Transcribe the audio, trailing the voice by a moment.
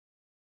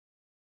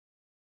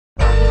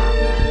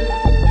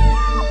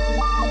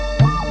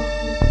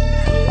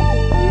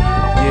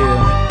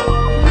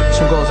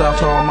out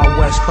to all my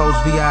West Coast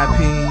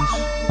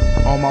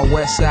VIPs, all my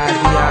West Side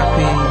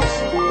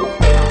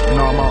VIPs, and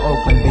all my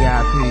Oakland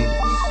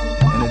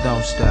VIPs, and it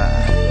don't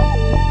stop.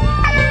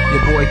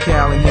 Your boy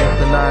Cal in here at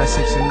the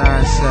 96 and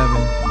 97,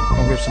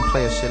 gonna rip some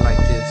player shit like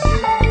this.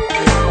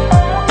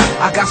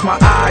 I got my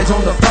eyes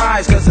on the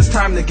prize, cause it's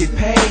time to get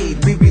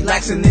paid. We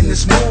relaxing in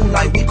this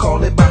moonlight, we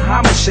call it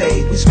Bahama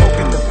shade. We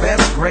smoking the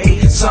best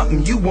grade,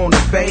 something you wanna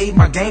fade.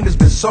 My game has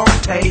been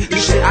sauteed,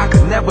 this shit I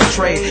could never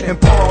trade. And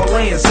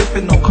parlaying,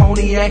 sipping on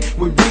cognac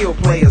with real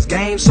players.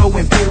 Game so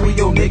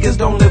imperial, niggas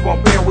don't live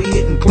on fair. We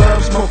hitting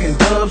clubs, smoking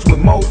dubs with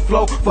more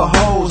flow for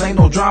hoes. Ain't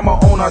no drama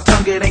on our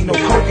tongue, it ain't no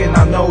coke in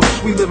our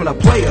nose. We living a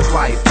player's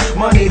life,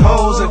 money,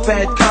 hoes, and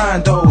fat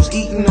condos.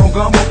 Eating on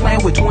gumbo,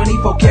 playing with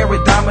 24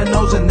 karat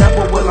dominoes. And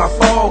never will I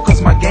fall,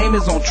 cause my game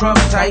is on Trump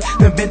tight.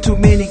 There been too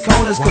many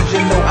corners, cause you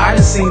know I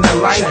done seen the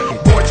light.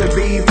 Born to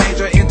be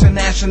major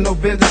international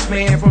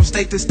businessman. From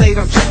state to state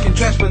I'm checking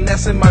trash,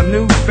 finessing my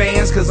new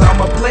fans. Cause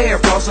I'm a player,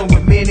 flossing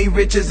with many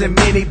riches and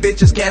many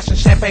bitches. Cashing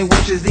champagne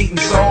wishes, eating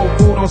soul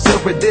food on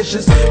silver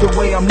dishes. The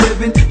way I'm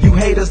living, you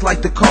haters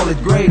like to call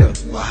it greater.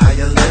 Well, how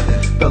you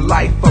living? The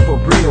life of a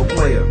real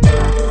player.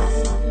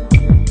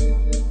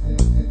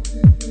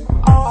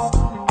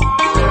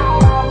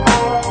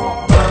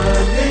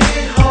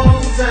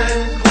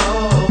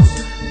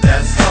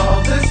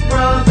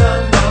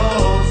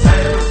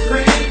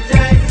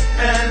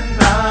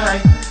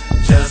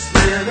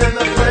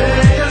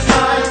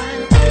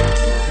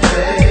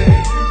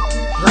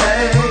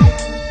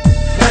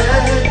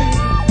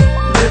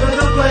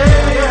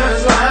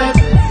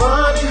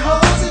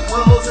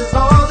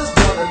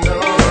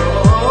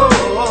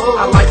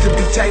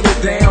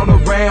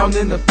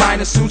 In the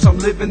finest suits, I'm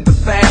living the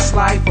fast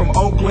life from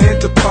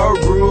Oakland to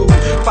Peru.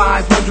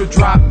 500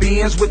 drop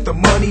bins with the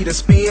money to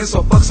spend,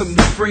 so fuck some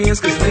new friends,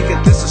 cause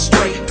nigga this is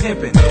straight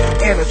pimping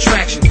and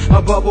attraction.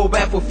 A bubble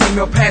bath with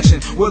female passion,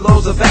 with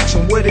loads of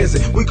action. What is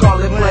it? We call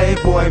it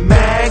Playboy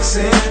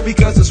Maxin',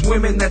 because it's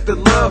women that the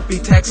love be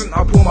taxing.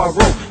 I'll pull my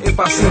rope if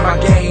I see my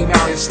game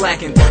out and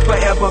slacking.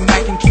 Forever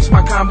macking, keeps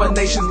my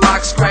combination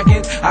locks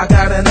cracking. I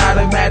got an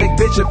automatic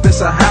bitch if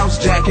it's a house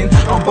jacking.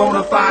 I'm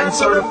bona fide and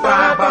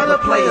certified by the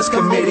Players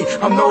Committee.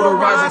 I'm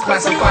notarized and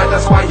classified,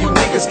 that's why you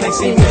niggas can't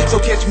see me. So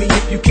catch me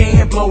if you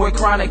can, blowing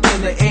chronic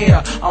in the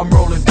air. I'm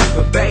rolling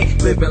through the bay,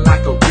 living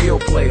like a real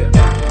player.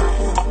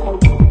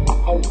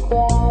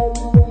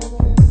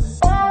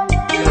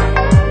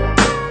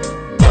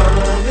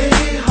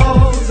 Money,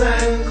 hoes,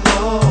 and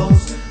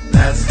clothes,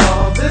 that's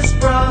all this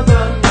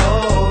brother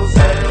knows.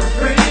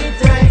 Every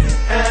day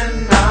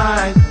and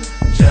night,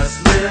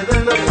 just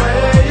living the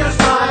player's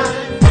life.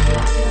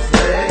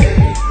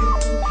 Play,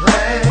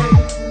 play,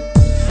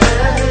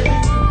 play,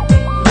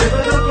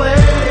 living the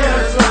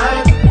player's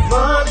life.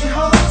 Money,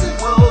 hoes, and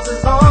clothes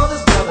is all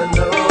this brother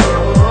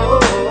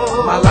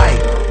knows. My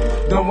life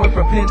done went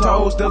from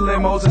Pintos to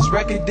limos. It's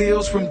record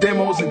deals from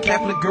demos and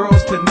Catholic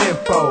girls to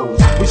nymphos.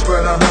 We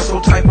spread our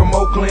hustle type from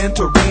Oakland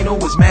to Reno.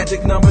 It's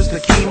magic numbers to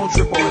Keno,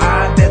 triple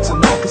high bets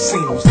and all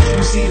casinos.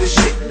 You see the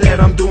shit that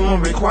I'm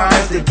doing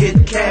requires to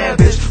get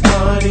cabbage.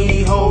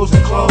 Money, hoes,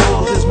 and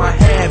clothes is my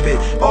habit.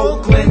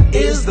 Oakland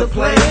is the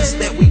place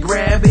that we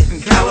grab it.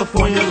 And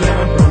California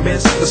living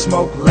permits to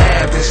smoke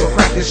lavish. So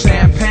crack the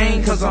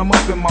champagne, cause I'm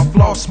up in my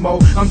floss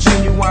mode. I'm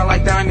genuine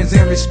like diamonds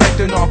and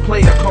respecting all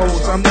player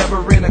codes. I'm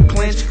never in a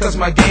clinch, cause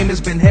my game has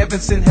been heaven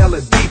sent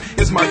hella deep.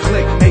 It's my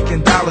clique,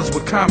 making dollars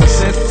with common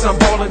sense. I'm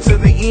balling to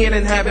the end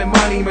and having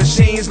money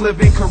machines.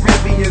 Living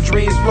Caribbean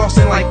dreams,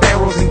 flossing like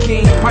barrels and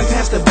kings. Might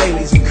pass the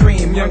Baileys and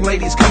cream. Young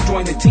ladies come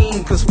join the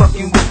team, cause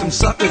fucking with them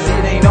suckers,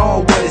 it ain't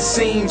all what it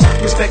seems.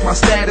 Respect my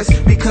status,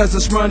 because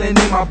it's running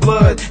in my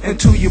blood. And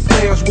to you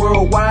players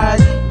worldwide,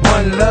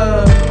 one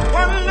love.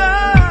 One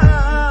love.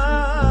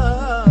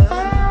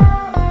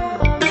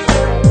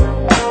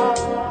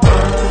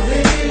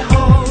 Money,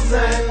 hoes,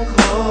 and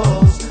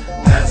clothes,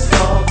 that's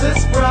all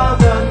this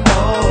brother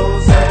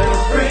knows.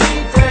 Every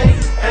day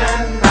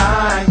and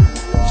night,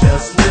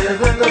 just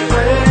living the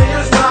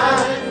player's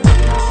life.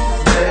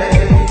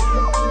 Play,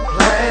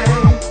 play,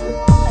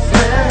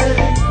 play,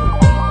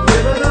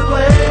 living the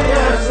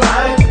player's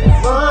life.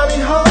 Money,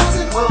 hoes,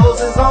 and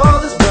clothes is all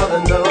this brother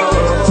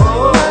knows.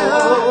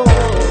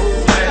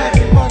 Play,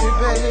 money,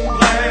 play,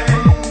 play,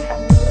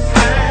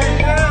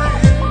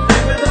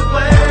 living the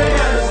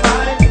player's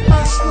life.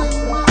 Hustling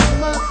with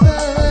my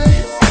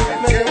face,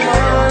 making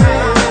money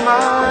in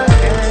my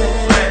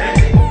game. Play,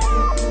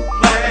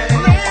 play, play, living the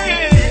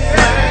player's life.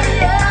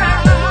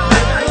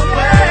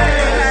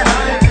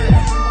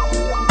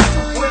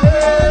 With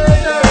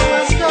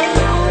what's going on.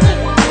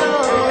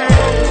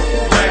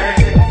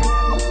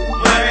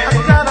 I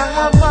gotta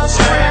have my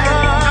swing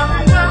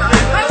on. Living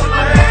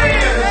the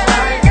player's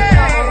life.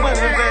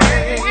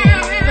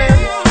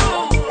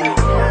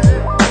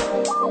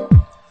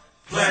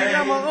 Play,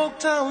 I'm a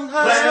Oaktown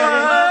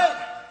hustler.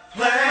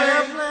 Play,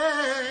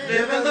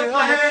 living the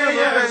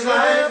player's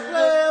life.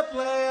 Play,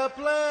 play,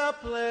 play,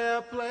 play,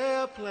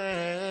 play,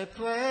 play,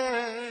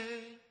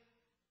 play.